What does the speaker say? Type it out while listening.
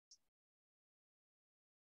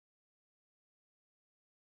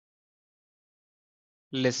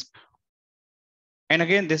LISP. And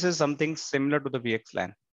again, this is something similar to the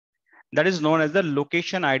VXLAN. That is known as the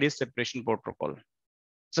location ID separation protocol.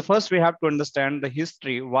 So first we have to understand the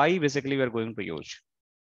history, why basically we are going to use.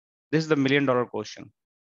 This is the $1 million question.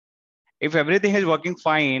 If everything is working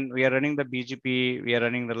fine, we are running the BGP, we are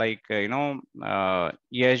running the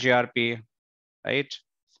ESGRP, right?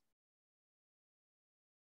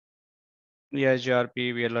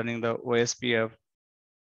 ESGRP, we are learning the OSPF,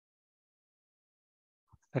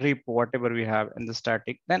 RIP, whatever we have in the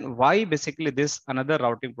static. Then why basically this another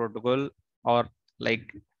routing protocol or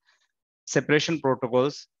like separation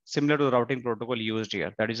protocols similar to the routing protocol used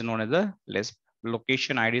here? That is known as the LISP,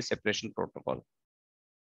 location ID separation protocol.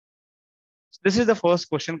 This is the first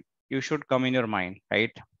question you should come in your mind,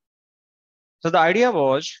 right? So the idea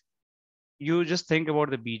was, you just think about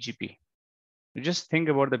the BGP. You just think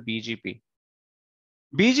about the BGP.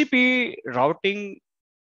 BGP routing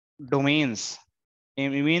domains, I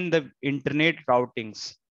mean the internet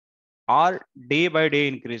routings, are day by day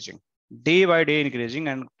increasing.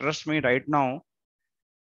 And trust me, right now,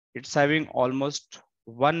 it's having almost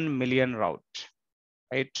 1 million routes,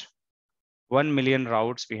 right? 1 million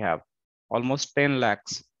routes we have, almost 10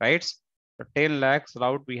 lakhs, right? So 10 lakhs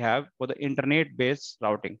route we have for the internet based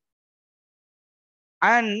routing.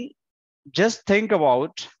 And just think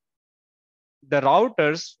about the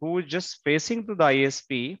routers who just facing to the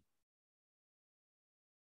ISP,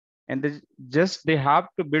 and they have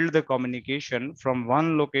to build the communication from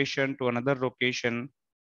one location to another location.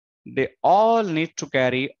 They all need to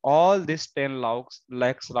carry all these 10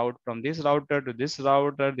 lakhs route from this router to this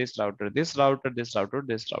router, this router, this router, this router,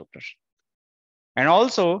 this router. And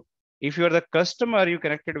also, if you are the customer, you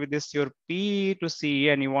connected with this your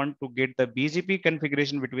P2C and you want to get the BGP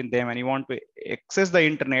configuration between them and you want to access the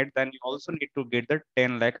internet, then you also need to get the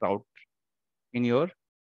 10 lakh route in your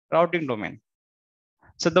routing domain.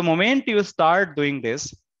 So the moment you start doing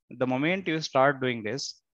this,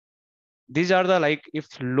 these are the if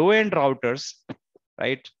low-end routers,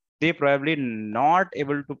 right? They probably not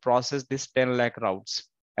able to process this 10 lakh routes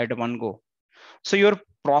at one go. So your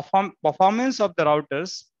performance of the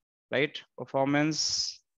routers, right?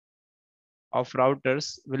 Performance of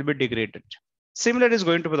routers will be degraded. Similar is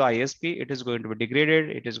going to be the ISP. It is going to be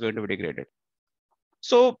degraded.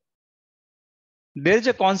 So there is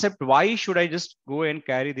a concept. Why should I just go and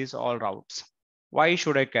carry these all routes? Why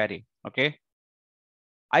should I carry? Okay.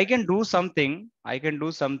 I can do something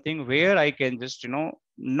where I can just,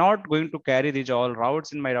 not going to carry these all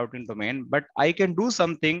routes in my routing domain, but I can do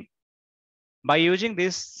something by using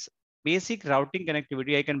this basic routing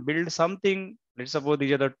connectivity. I can build something. Let's suppose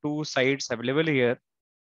these are the two sites available here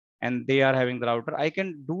and they are having the router. I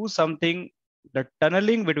can do something, the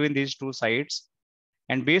tunneling between these two sites.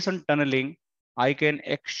 And based on tunneling, I can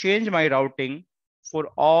exchange my routing for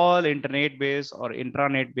all internet base or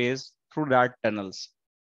intranet base through that tunnels.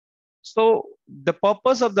 So the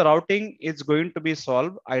purpose of the routing is going to be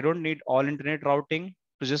solved. I don't need all internet routing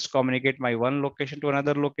to just communicate my one location to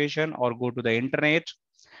another location or go to the internet.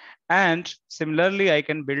 And similarly, I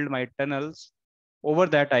can build my tunnels. Over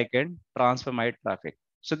that, I can transfer my traffic.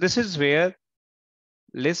 So this is where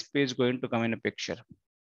LISP is going to come in a picture.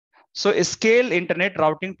 So scale internet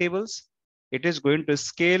routing tables. It is going to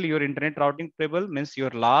scale your internet routing table, means your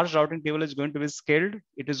large routing table is going to be scaled.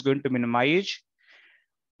 It is going to minimize.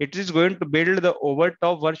 It is going to build the over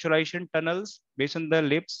top virtualization tunnels based on the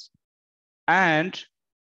LIPS. And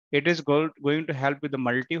it is going to help with the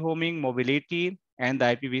multi-homing, mobility, and the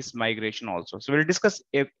IPv6 migration also. So we'll discuss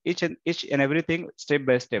each and everything step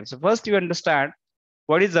by step. So first you understand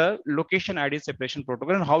what is the location ID separation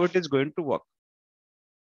protocol and how it is going to work.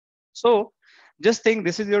 So just think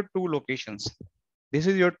this is your two locations.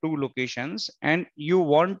 And you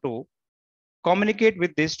want to communicate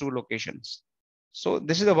with these two locations. So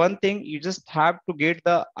this is the one thing, you just have to get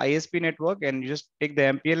the ISP network and you just take the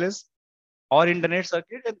MPLS or internet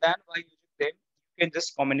circuit, and then by using them, you can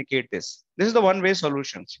just communicate this. This is the one-way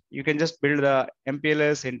solutions. You can just build the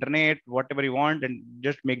MPLS, internet, whatever you want, and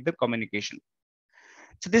just make the communication.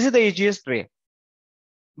 So this is the easiest way.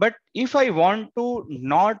 But if I want to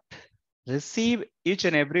not receive each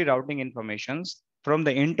and every routing informations from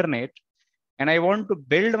the internet, and I want to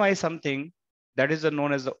build my something that is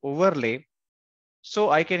known as the overlay,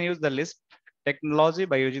 so I can use the LISP technology.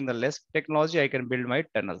 By using the LISP technology, I can build my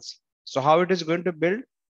tunnels. So how it is going to build?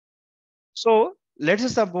 So let's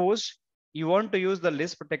suppose you want to use the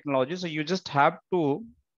LISP technology. So you just have to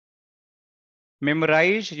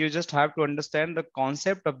memorize, you just have to understand the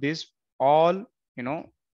concept of these all, 5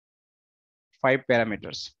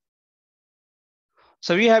 parameters.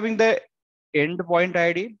 So we having the endpoint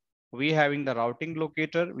ID. we having the routing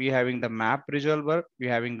locator, we having the map resolver, we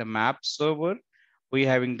having the map server, we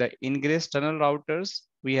having the ingress tunnel routers,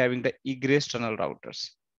 we having the egress tunnel routers,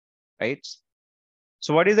 right?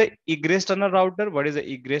 So what is the egress tunnel router? What is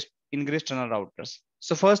the ingress tunnel routers?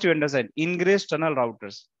 So first you understand ingress tunnel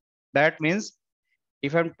routers. That means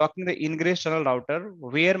if I'm talking the ingress tunnel router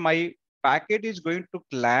where my packet is going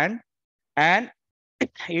to land and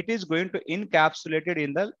it is going to encapsulated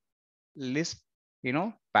in the LISP,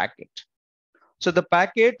 packet. So the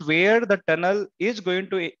packet where the tunnel is going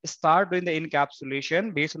to start doing the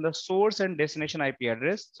encapsulation based on the source and destination IP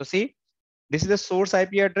address. So see, this is the source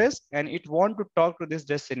IP address and it want to talk to this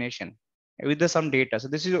destination with some data. So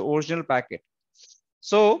this is the original packet.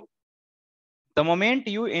 So the moment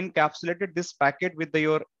you encapsulated this packet with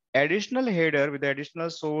your additional header, with the additional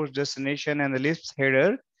source, destination, and the LISP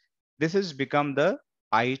header, this has become the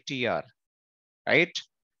ITR, right?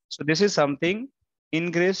 So this is something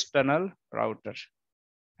ingress tunnel router,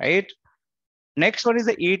 right? Next one is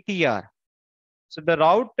the ATR. So the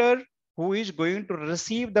router who is going to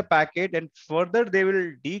receive the packet and further they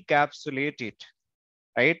will decapsulate it,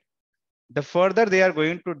 right? The further they are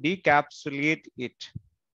going to decapsulate it,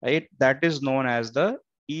 right? That is known as the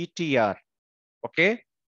ETR. Okay.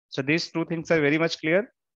 So these two things are very much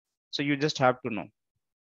clear. So you just have to know.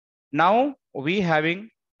 Now we having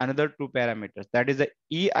another two parameters, that is the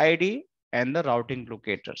EID and the routing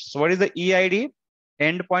locators. So what is the EID?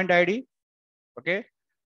 Endpoint ID. Okay.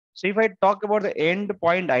 So if I talk about the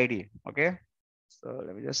endpoint ID, okay. So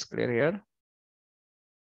let me just clear here.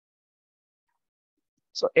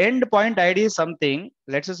 So endpoint ID is something,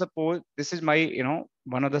 let's just suppose this is my,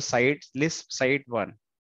 one of the sites, LISP site 1,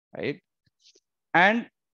 right? And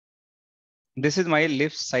this is my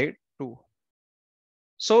LISP site 2.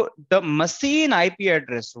 So the machine IP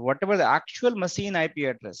address, whatever the actual machine IP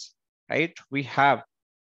address, right? We have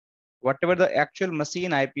whatever the actual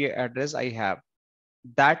machine IP address I have,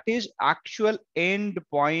 that is actual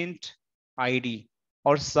endpoint ID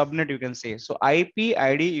or subnet, you can say. So IP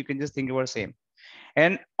ID, you can just think about same.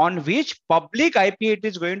 And on which public IP it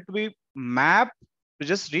is going to be mapped to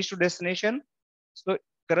just reach to destination. So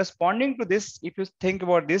corresponding to this, if you think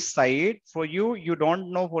about this site, for you, you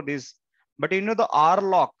don't know for this, but you know the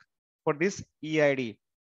RLOC for this EID.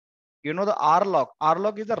 You know the RLOC.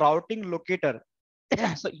 RLOC is the routing locator.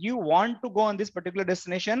 So you want to go on this particular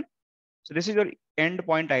destination. So this is your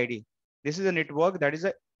endpoint ID. This is a network that is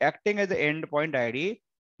acting as the endpoint ID.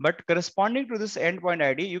 But corresponding to this endpoint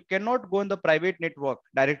ID, you cannot go in the private network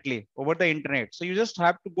directly over the internet. So you just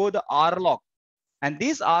have to go the RLOC. And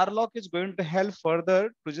this RLOC is going to help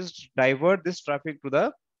further to just divert this traffic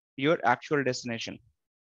to your actual destination.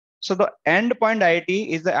 So the endpoint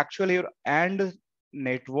ID is the actually your end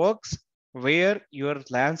networks where your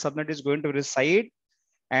LAN subnet is going to reside,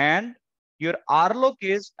 and your RLOC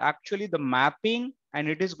is actually the mapping, and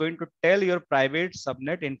it is going to tell your private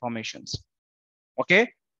subnet informations.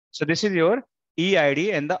 Okay. So this is your EID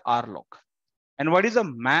and the RLOC. And what is a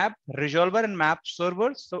map resolver and map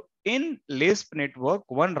server? So in LISP network,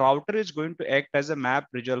 one router is going to act as a map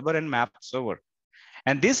resolver and map server.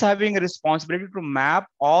 And this having a responsibility to map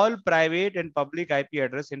all private and public IP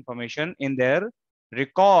address information in their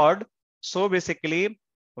record. So basically,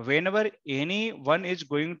 whenever anyone is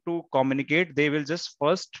going to communicate, they will just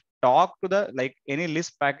first talk to the, like any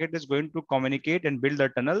LISP packet is going to communicate and build the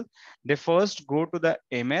tunnel. They first go to the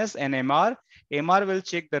MS and MR. MR will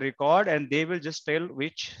check the record and they will just tell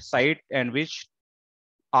which site and which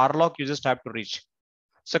RLOC you just have to reach.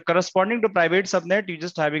 So corresponding to private subnet, you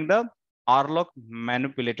just having the RLOC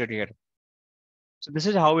manipulated here. So this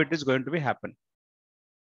is how it is going to be happen.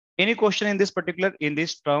 Any question in this particular, in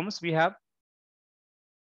these terms we have?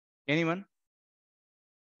 Anyone?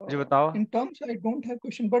 In terms, I don't have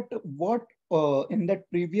question, but what in that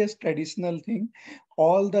previous traditional thing,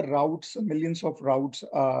 all the routes, millions of routes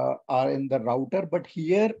are in the router, but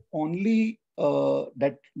here only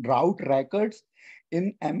that route records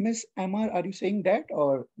in MSMR. Are you saying that,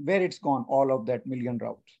 or where it's gone, all of that million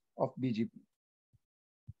routes of BGP?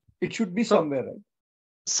 It should be somewhere, right?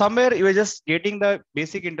 Somewhere you are just getting the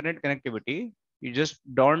basic internet connectivity. You just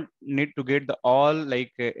don't need to get the all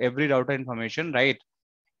like every router information, right?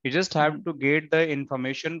 You just have to get the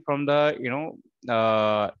information from the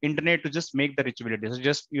internet to just make the reachability. So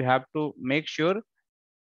just you have to make sure.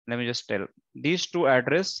 Let me just tell these two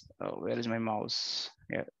address. Where is my mouse?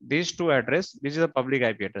 Yeah, these two address. This is a public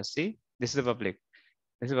IP address. See, this is a public.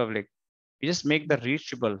 This is public. You just make the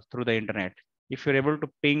reachable through the internet. If you're able to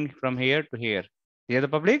ping from here to here, here the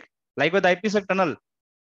public, like with IPsec tunnel.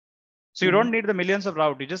 So you don't need the millions of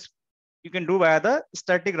route. You can do via the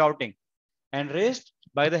static routing, and rest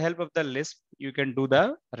by the help of the LISP, you can do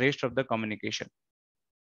the rest of the communication.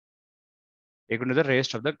 You can do the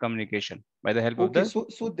rest of the communication by the help of the.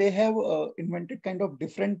 So they have invented kind of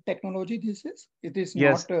different technology. It is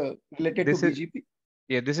Yes, not related to this is, BGP.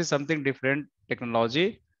 yeah, this is something different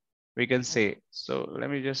technology, we can say. So let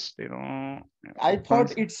me just, I thought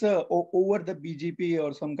once. it's over the BGP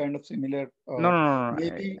or some kind of similar. No, no, no,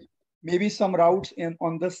 no. Maybe some routes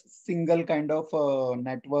on the single kind of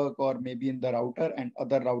network, or maybe in the router, and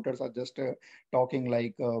other routers are just talking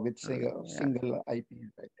like with say a Yeah. single IP.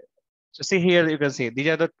 Right? So see here, you can see these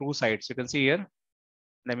are the two sites. You can see here.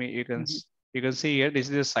 Let me, you can see here. This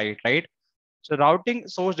is the site, right? So routing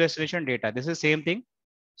source destination data. This is same thing.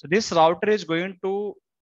 So this router is going to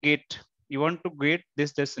get. You want to get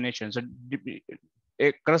this destination. So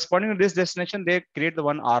corresponding to this destination, they create the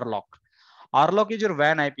one RLOC. RLOC is your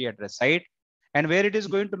WAN IP address, right? And where it is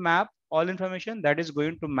going to map all information, that is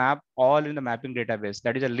going to map all in the mapping database.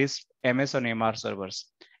 That is a LISP, MS, and MR servers.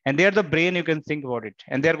 And they are the brain, you can think about it.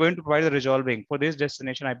 And they are going to provide the resolving for this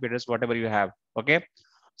destination IP address, whatever you have. Okay.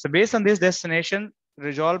 So based on this destination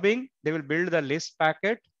resolving, they will build the LISP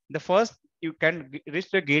packet. The first you can reach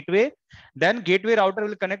the gateway, then gateway router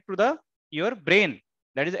will connect to your brain.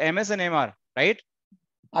 That is MS and MR, right?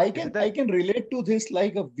 I can relate to this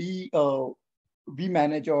like a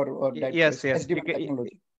vManage or that yes SD-WAN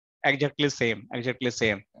technology. Exactly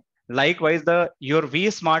same. Likewise, your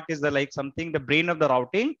vSmart is the like something, the brain of the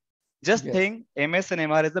routing. Just think MS and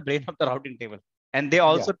MR is the brain of the routing table, and they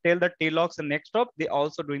also tell the TLOCs and next stop, they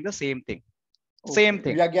also doing the same thing. Same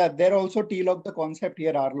thing. Yeah. They're also TLOC the concept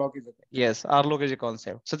here. RLOC is a concept. Yes, RLOC is a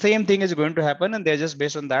concept. So same thing is going to happen, and they're just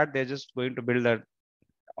based on that. They're just going to build that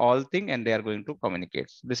all thing, and they are going to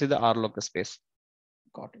communicate. This is the RLOC space.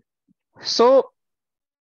 Got it. So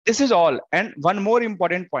this is all. And one more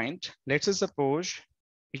important point. Let's say suppose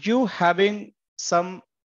you having some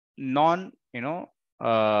non,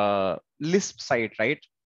 LISP site, right?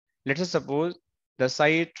 Let's suppose the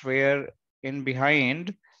site where in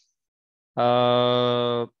behind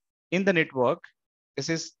in the network,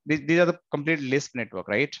 these are the complete LISP network,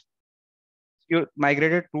 right? You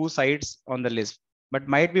migrated two sites on the LISP, but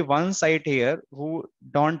might be one site here who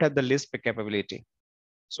don't have the LISP capability.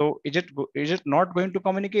 So is it not going to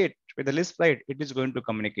communicate with the LISP site? It is going to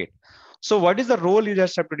communicate. So what is the role you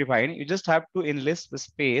just have to define? You just have to, in LISP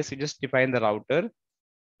space, you just define the router.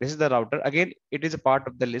 This is the router. Again, it is a part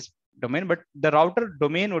of the LISP domain, but the router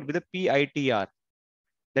domain would be the PITR.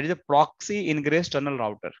 That is a proxy ingress tunnel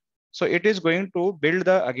router. So it is going to build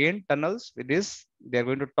again tunnels with this. They're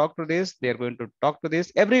going to talk to this. They're going to talk to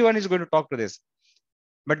this. Everyone is going to talk to this.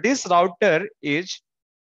 But this router is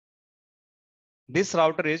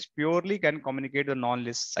purely can communicate the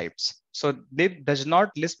non-LISP sites. So they does not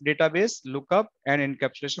LISP database lookup and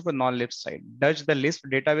encapsulation for non-LISP site. Does the LISP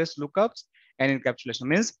database lookups and encapsulation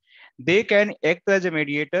means they can act as a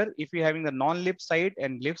mediator if you're having the non-LISP site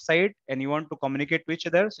and LISP site and you want to communicate with each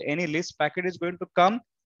other. So any LISP packet is going to come,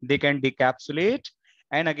 they can decapsulate,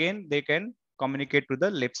 and again they can communicate to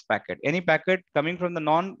the LISP packet. Any packet coming from the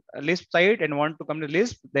non-LISP site and want to come to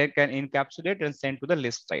LISP, they can encapsulate and send to the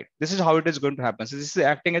LISP site. This is how it is going to happen. So this is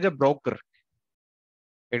acting as a broker.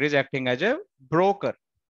 It is acting as a broker.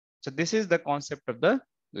 So this is the concept of the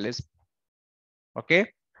LISP. Okay.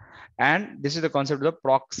 And this is the concept of the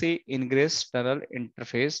proxy ingress tunnel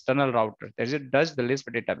interface tunnel router. That is, it does the LISP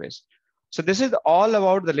database. So this is all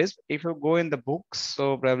about the LISP. If you go in the books,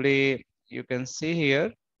 so probably you can see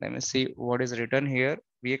here. Let me see what is written here.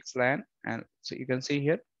 VXLAN, and so you can see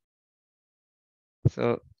here.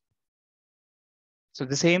 So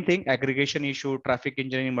the same thing: aggregation issue, traffic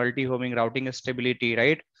engineering, multi-homing, routing stability,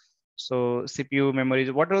 right? So CPU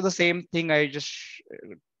memories. What are the same thing I just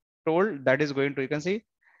told? That is going to, you can see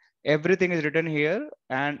everything is written here,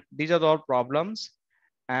 and these are all problems.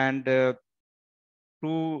 And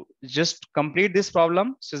to just complete this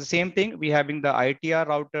problem, so the same thing, we having the ITR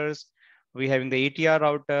routers, we having the ATR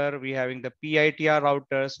router, we having the PITR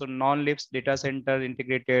router, so non-LIPS data center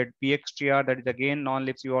integrated, PXTR, that is again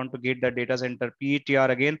non-LIPS, you want to get the data center, PETR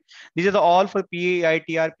again. These are all for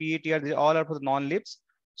PITR, PETR, these all are for the non-LIPS.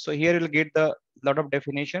 So here you'll get the lot of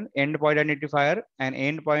definition, endpoint identifier, and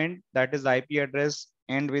endpoint, that is the IP address,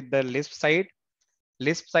 and with the LISP site.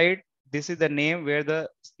 LISP site, this is the name where the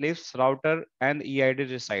LISP router and EID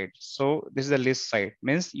reside. So this is the LISP site,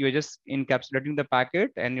 means you're just encapsulating the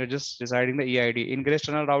packet and you're just deciding the EID. Ingress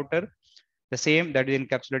tunnel router, the same, that is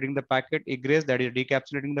encapsulating the packet. Egress, that is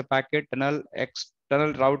decapsulating the packet. Tunnel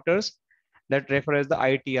external routers, that refer as the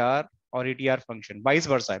ITR or ETR function, vice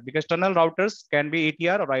versa, because tunnel routers can be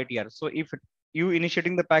ETR or ITR. So if you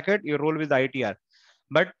initiating the packet, you roll with the ITR.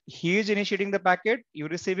 but he is initiating the packet, you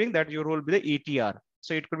receiving, that your role will be the ETR.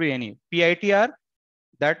 So it could be any PITR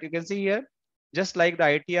that you can see here, just like the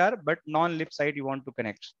ITR, but non-LIP side you want to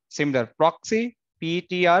connect. Similar proxy,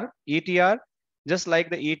 PTR, ETR, just like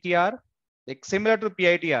the ETR, like similar to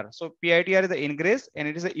PITR. So PITR is the ingress and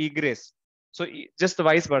it is the egress. So just the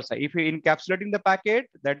vice versa. If you're encapsulating the packet,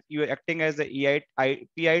 that you are acting as the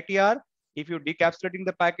PITR. If you're decapsulating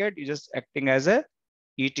the packet, you're just acting as a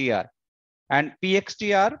ETR. And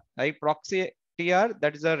PXTR, like proxy TR,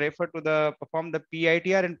 that is a refer to the perform the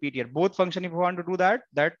PITR and PTR. Both function, if you want to do that,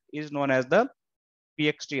 that is known as the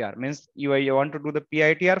PXTR. Means you want to do the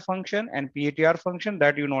PITR function and PITR function,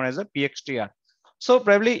 that you known as a PXTR. So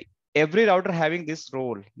probably every router having this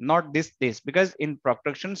role, not this, because in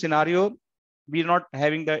production scenario, we're not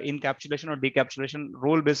having the encapsulation or decapsulation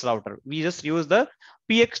role-based router. We just use the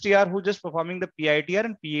PXTR who just performing the PITR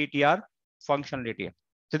and PITR functionality.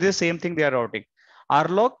 So this is the same thing they are routing.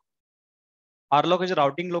 RLOC is a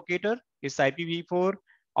routing locator, is IPv4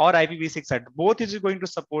 or IPv6 side. Both is going to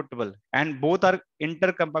supportable and both are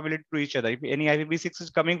intercompatible to each other. If any IPv6 is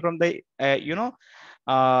coming from the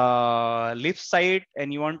LISP side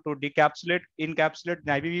and you want to encapsulate in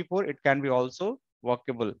IPv4, it can be also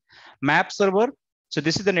workable. Map server. So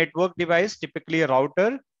this is the network device, typically a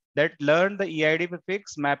router that learn the EID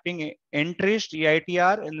prefix mapping entries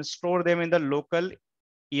EITR and store them in the local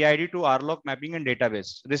EID to RLOC mapping and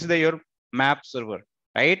database. So this is your map server,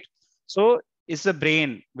 right? So it's the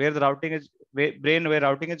brain where the routing is where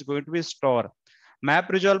routing is going to be stored. Map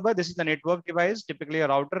resolver, this is the network device, typically a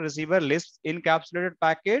router receiver lists encapsulated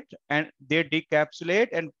packet and they decapsulate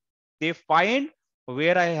and they find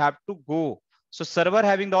where I have to go. So server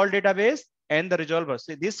having the all database and the resolver.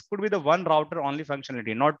 So this could be the one router only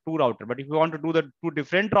functionality, not two router. But if you want to do the two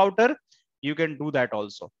different router, you can do that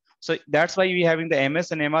also. So that's why we having the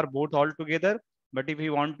MS and MR both all together. But if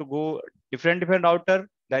you want to go different router,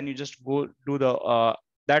 then you just go do the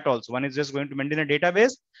that also. One is just going to maintain a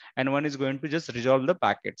database and one is going to just resolve the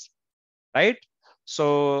packets, right?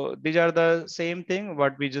 So these are the same thing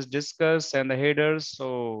what we just discussed and the headers.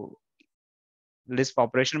 So LISP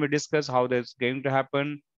operation we discuss how that's going to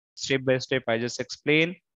happen step by step. I just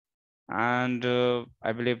explain, and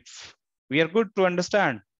I believe we are good to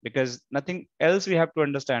understand because nothing else we have to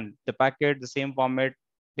understand. The packet, the same format,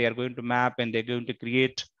 they are going to map and they're going to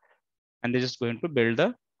create, and they're just going to build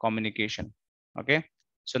the communication. Okay.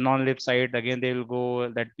 So non-LIP side, again, they will go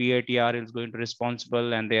that PITR is going to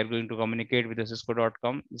responsible and they are going to communicate with the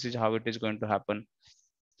Cisco.com. This is how it is going to happen.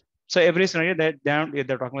 So every scenario that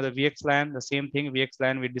they're talking about the VXLAN, the same thing.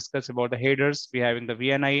 VXLAN, we discuss about the headers. We having the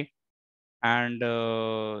VNI, and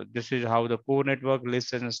this is how the core network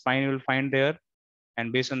list and spine will find there.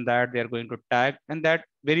 And based on that, they are going to tag, and that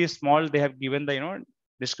very small they have given the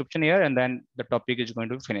description here, and then the topic is going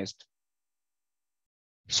to be finished.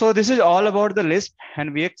 So this is all about the LISP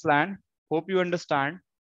and VXLAN. Hope you understand.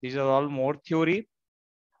 These are all more theory,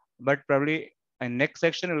 but probably in next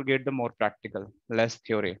section we'll get the more practical, less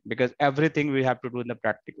theory, because everything we have to do in the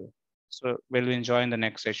practical. So we'll enjoy in the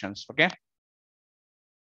next sessions. Okay.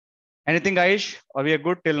 Anything, guys? Or we are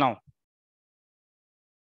good till now?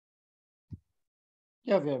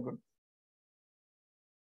 Yeah, we are good.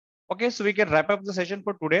 Okay, so we can wrap up the session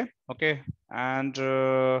for today. Okay, and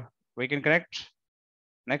we can connect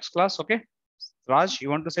next class. Okay, Raj, you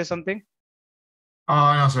want to say something?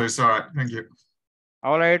 No, sir, it's all right. Thank you.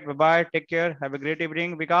 All right, bye bye. Take care. Have a great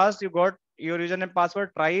evening. Because you got your username and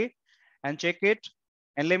password, try and check it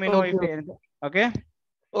and let me know if anything. Okay.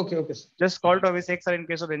 Okay. Okay. Just call to Abhishek sir in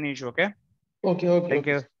case of any issue. Okay. Okay. Thank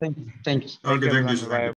you. Thank you. Thank you. Okay, thank you. Bye.